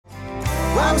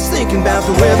I was thinking about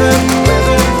the weather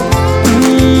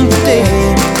today,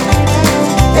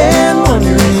 and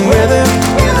wondering whether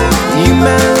you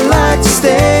might like to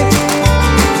stay.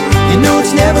 You know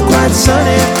it's never quite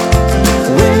sunny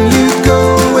when you go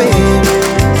away.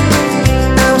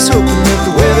 I was hoping that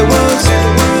the weather was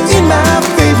in my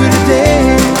favor today.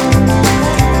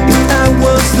 If I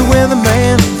was the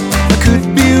weatherman, I could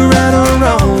be right or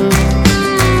wrong.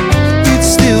 You'd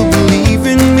still believe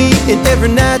in me, and every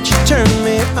night